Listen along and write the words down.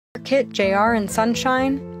Kit, JR, and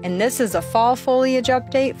Sunshine, and this is a fall foliage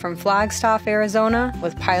update from Flagstaff, Arizona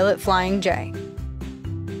with pilot Flying J.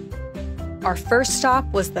 Our first stop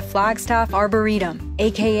was the Flagstaff Arboretum,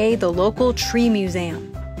 aka the local tree museum.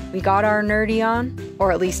 We got our nerdy on,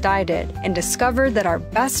 or at least I did, and discovered that our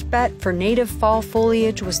best bet for native fall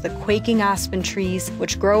foliage was the quaking aspen trees,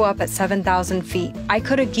 which grow up at 7,000 feet. I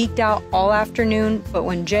could have geeked out all afternoon, but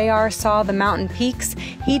when JR saw the mountain peaks,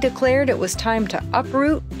 he declared it was time to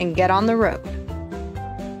uproot and get on the road.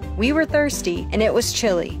 We were thirsty and it was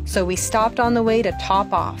chilly, so we stopped on the way to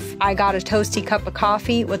top off. I got a toasty cup of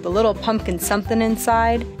coffee with a little pumpkin something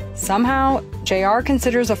inside. Somehow, JR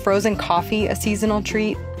considers a frozen coffee a seasonal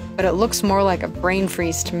treat, but it looks more like a brain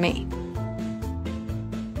freeze to me.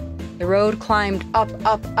 The road climbed up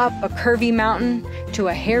a curvy mountain to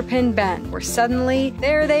a hairpin bend where suddenly,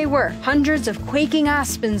 there they were, hundreds of quaking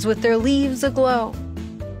aspens with their leaves aglow.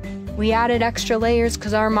 We added extra layers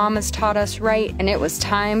because our mamas taught us right, and it was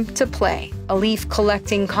time to play. A leaf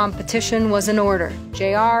collecting competition was in order.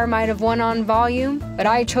 JR might have won on volume, but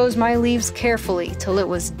I chose my leaves carefully till it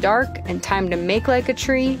was dark and time to make like a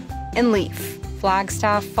tree and leaf.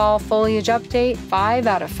 Flagstaff Fall Foliage Update, 5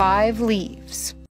 out of 5 leaves.